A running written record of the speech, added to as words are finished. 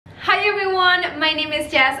everyone, my name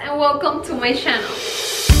is Jazz and welcome to my channel.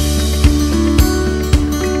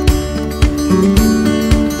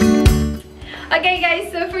 Okay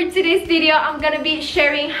guys, so for today's video I'm gonna be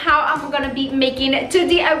sharing how I'm gonna be making 2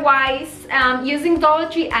 DIYs using Dollar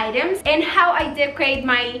Tree items and how I decorate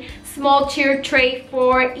my small cheer tray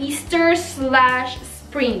for Easter /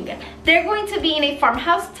 spring. They're going to be in a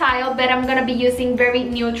farmhouse style, but I'm gonna be using very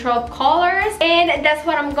neutral colors, and that's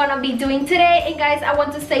what I'm gonna be doing today. And guys, I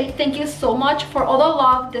want to say thank you so much for all the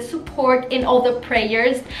love, the support, and all the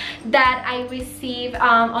prayers that I receive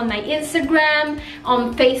on my Instagram,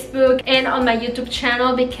 on Facebook, and on my YouTube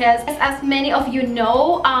channel, because as many of you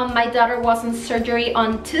know, my daughter was in surgery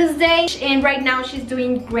on Tuesday, and right now she's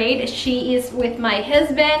doing great. She is with my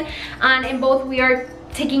husband, and both we are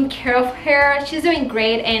taking care of her. She's doing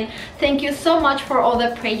great, and thank you so much for all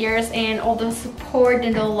the prayers and all the support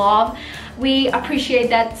and the love. We appreciate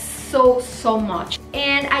that so much,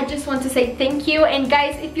 and I just want to say thank you. And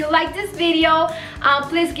guys, if you like this video,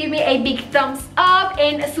 please give me a big thumbs up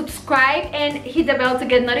and subscribe and hit the bell to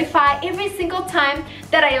get notified every single time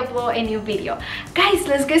that I upload a new video. Guys,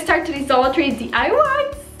 let's get started to these Dollar Tree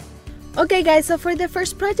DIYs. Okay guys, so for the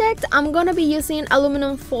first project, I'm gonna be using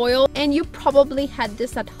aluminum foil, and you probably had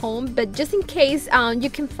this at home, but just in case, you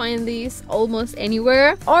can find this almost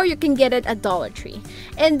anywhere, or you can get it at Dollar Tree.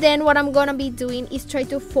 And then what I'm gonna be doing is try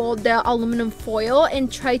to fold the aluminum foil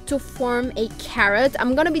and try to form a carrot.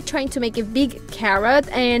 I'm gonna be trying to make a big carrot,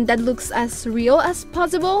 and that looks as real as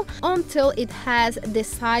possible until it has the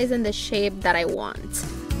size and the shape that I want.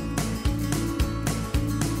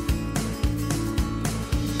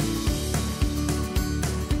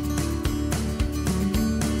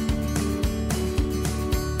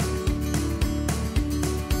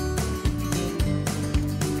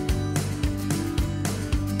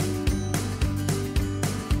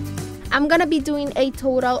 I'm gonna be doing a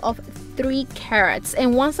total of 3 carrots,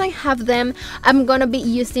 and once I have them, I'm gonna be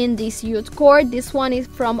using this jute cord. This one is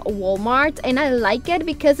from Walmart, and I like it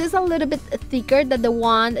because it's a little bit thicker than the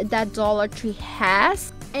one that Dollar Tree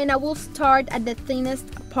has. And I will start at the thinnest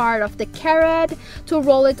part of the carrot to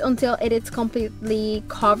roll it until it is completely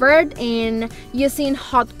covered, and using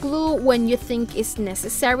hot glue when you think is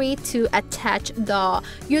necessary to attach the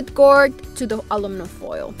jute cord to the aluminum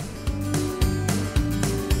foil.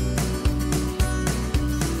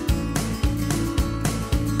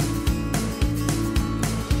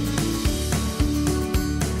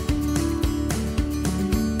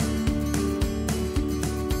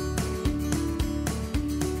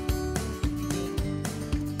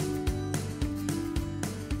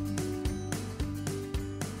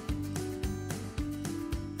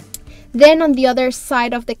 Then on the other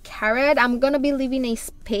side of the carrot, I'm gonna be leaving a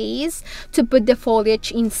space to put the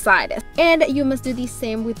foliage inside. And you must do the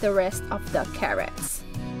same with the rest of the carrots.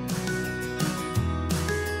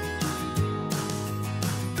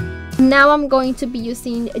 Now I'm going to be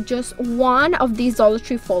using just one of these Dollar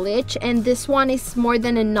Tree foliage, and this one is more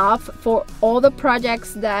than enough for all the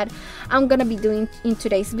projects that I'm gonna be doing in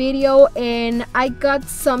today's video. And I got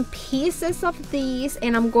some pieces of these,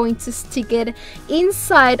 and I'm going to stick it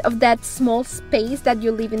inside of that small space that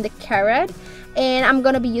you leave in the carrot, and I'm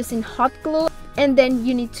gonna be using hot glue. And then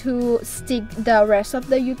you need to stick the rest of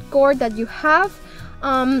the jute cord that you have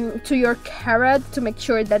to your carrot to make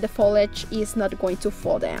sure that the foliage is not going to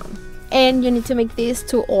fall down. And you need to make this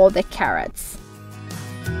to all the carrots.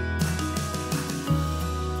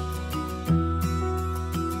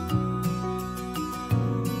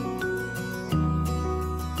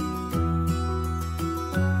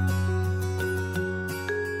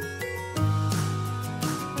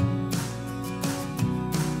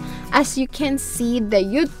 As you can see, the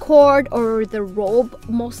jute cord or the rope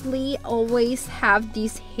mostly always have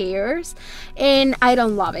these hairs, and I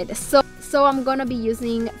don't love it. So I'm gonna be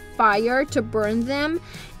using fire to burn them,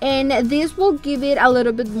 and this will give it a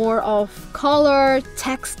little bit more of color,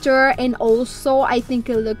 texture, and also I think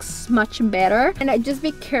it looks much better. And just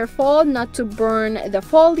be careful not to burn the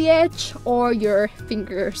foliage or your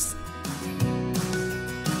fingers.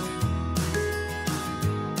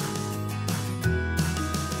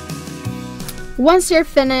 Once you're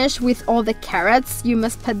finished with all the carrots, you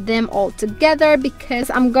must put them all together, because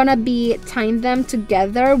I'm gonna be tying them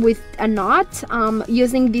together with a knot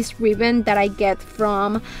using this ribbon that I get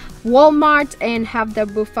from Walmart and have the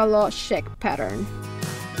buffalo check pattern.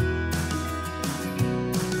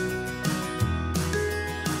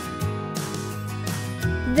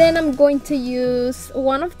 Then I'm going to use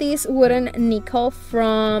one of these wooden nickel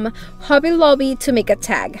from Hobby Lobby to make a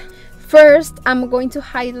tag. First, I'm going to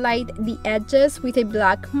highlight the edges with a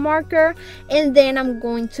black marker, and then I'm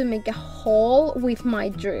going to make a hole with my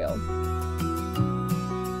drill.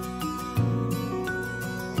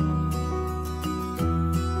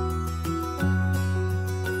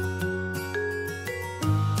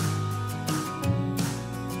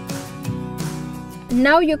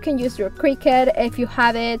 Now you can use your Cricut if you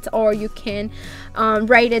have it, or you can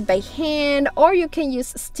write it by hand, or you can use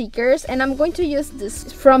stickers. And I'm going to use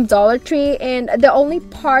this from Dollar Tree, and the only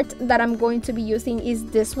part that I'm going to be using is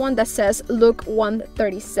this one that says look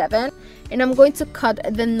 137, and I'm going to cut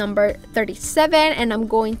the number 37 and I'm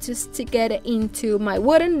going to stick it into my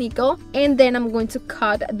wooden nickel, and then I'm going to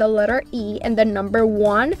cut the letter E and the number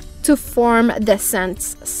 1 to form the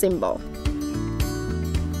cents symbol.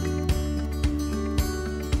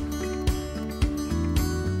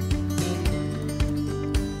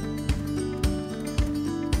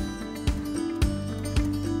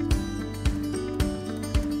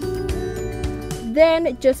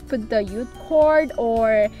 Then just put the U cord,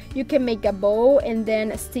 or you can make a bow and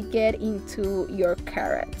then stick it into your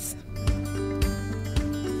carrots.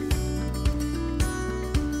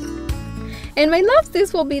 And my loves,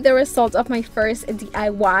 this will be the result of my first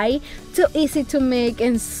DIY. Too easy to make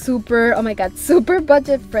and super, oh my god, super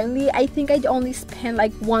budget friendly. I think I only spent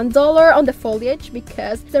like $1 on the foliage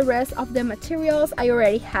because the rest of the materials I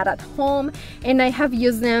already had at home, and I have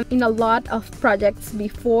used them in a lot of projects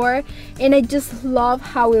before, and I just love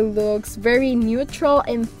how it looks. Very neutral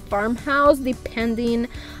and farmhouse, depending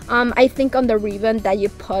I think on the ribbon that you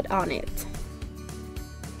put on it.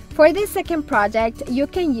 For this second project, you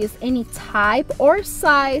can use any type or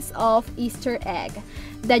size of Easter egg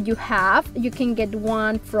that you have. You can get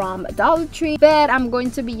one from Dollar Tree, but I'm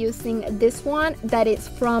going to be using this one that is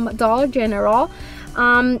from Dollar General.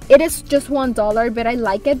 It is just $1, but I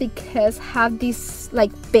like it because have this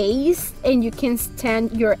like base and you can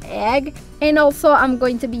stand your egg. And also I'm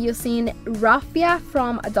going to be using raffia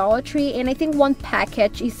from Dollar Tree, and I think one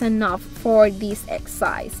package is enough for this egg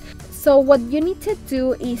size. So what you need to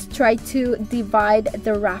do is try to divide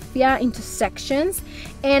the raffia into sections,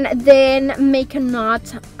 and then make a knot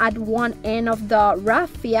at one end of the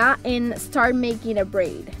raffia and start making a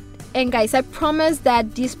braid. And guys, I promise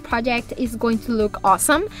that this project is going to look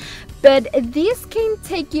awesome, but this can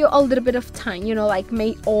take you a little bit of time, you know, like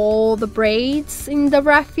make all the braids in the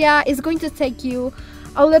raffia is going to take you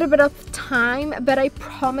a little bit of time, but I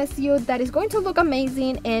promise you that it's going to look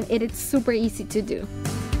amazing and it is super easy to do.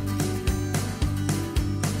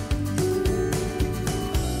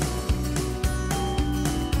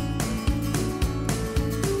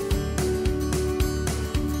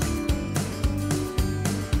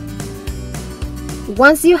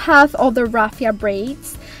 Once you have all the raffia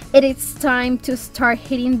braids, it is time to start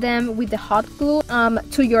hitting them with the hot glue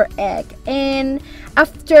to your egg. And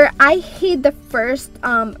after I hit the first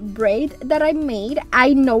braid that I made,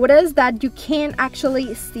 I noticed that you can't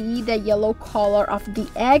actually see the yellow color of the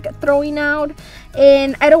egg throwing out,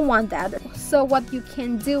 and I don't want that. So what you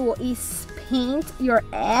can do is paint your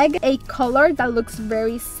egg a color that looks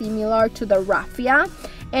very similar to the raffia,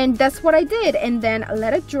 and that's what I did. And then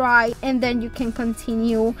let it dry, and then you can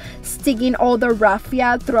continue sticking all the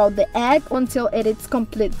raffia throughout the egg until it is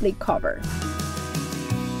completely covered.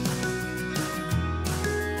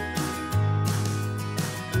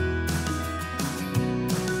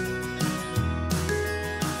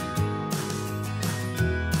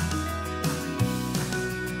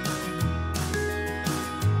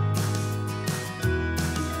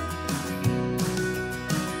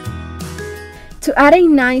 To add a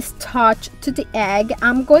nice touch to the egg,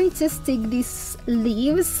 I'm going to stick these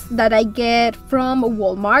leaves that I get from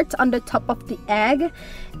Walmart on the top of the egg,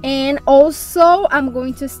 and also I'm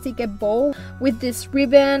going to stick a bow with this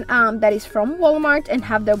ribbon that is from Walmart and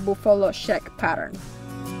have the buffalo check pattern.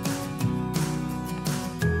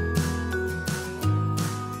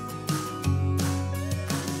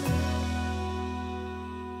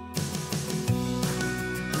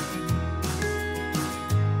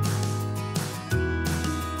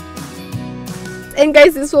 And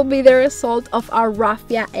guys, this will be the result of our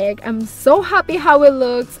raffia egg. I'm so happy how it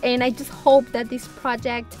looks, and I just hope that this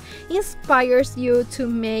project inspires you to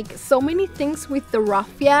make so many things with the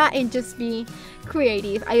raffia and just be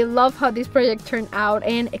creative. I love how this project turned out,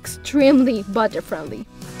 and extremely budget friendly.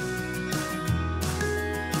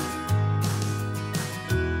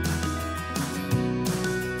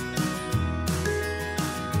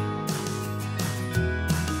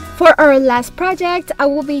 For our last project, I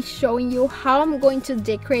will be showing you how I'm going to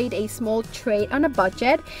decorate a small tray on a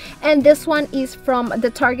budget, and this one is from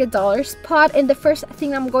the Target dollar spot. And the first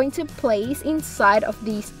thing I'm going to place inside of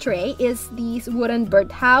this tray is this wooden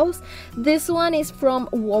birdhouse. This one is from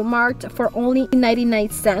Walmart for only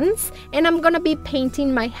 99 cents, and I'm gonna be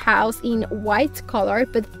painting my house in white color,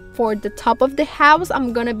 but for the top of the house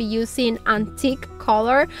I'm gonna be using antique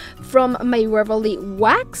color from my Waverly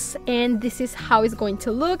wax, and this is how it's going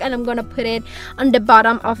to look, and I'm gonna put it on the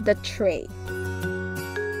bottom of the tray.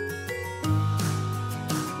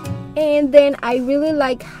 And then I really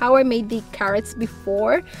like how I made the carrots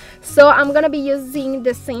before, so I'm gonna be using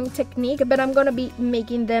the same technique, but I'm gonna be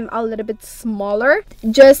making them a little bit smaller.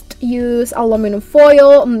 Just use aluminum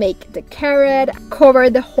foil, make the carrot, cover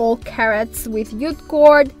the whole carrots with jute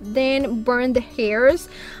cord, then burn the hairs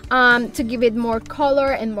to give it more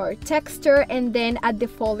color and more texture, and then add the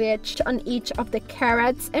foliage on each of the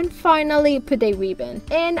carrots, and finally put a ribbon.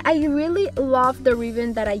 And I really love the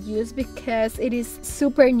ribbon that I use because it is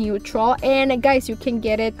super neutral, and guys, you can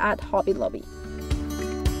get it at Hobby Lobby.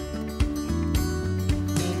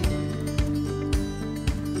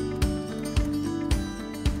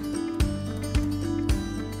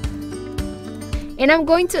 And I'm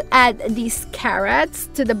going to add these carrots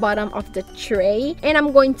to the bottom of the tray, and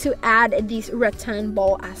I'm going to add this rattan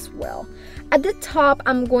ball as well. At the top,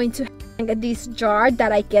 I'm going to hang this jar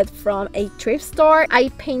that I get from a thrift store. I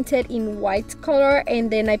painted in white color,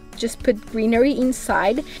 and then I just put greenery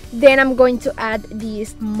inside. Then I'm going to add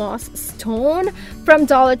this moss stone from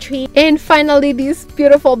Dollar Tree, and finally this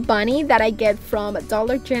beautiful bunny that I get from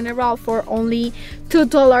Dollar General for only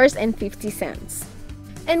 $2.50.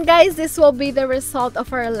 And guys, this will be the result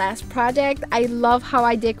of our last project. I love how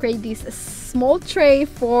I decorate this small tray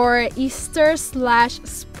for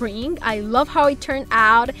Easter/spring. I love how it turned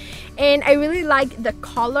out, and I really like the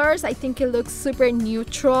colors. I think it looks super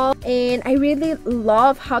neutral, and I really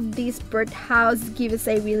love how this birdhouse gives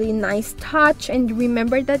a really nice touch. And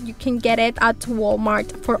remember that you can get it at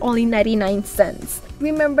Walmart for only 99 cents.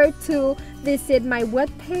 Remember to visit my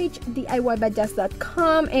webpage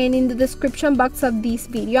DIYbyJaz.com, and in the description box of this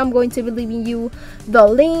video I'm going to be leaving you the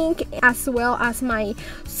link, as well as my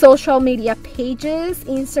social media pages,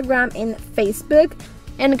 Instagram and Facebook.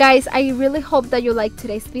 And guys, I really hope that you liked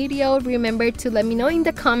today's video. Remember to let me know in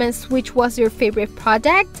the comments which was your favorite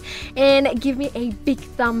project, and give me a big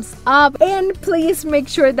thumbs up, and please make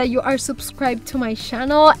sure that you are subscribed to my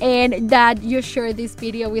channel and that you share this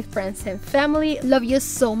video with friends and family. Love you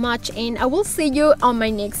so much, and I will see you on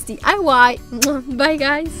my next DIY. Bye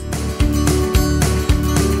guys.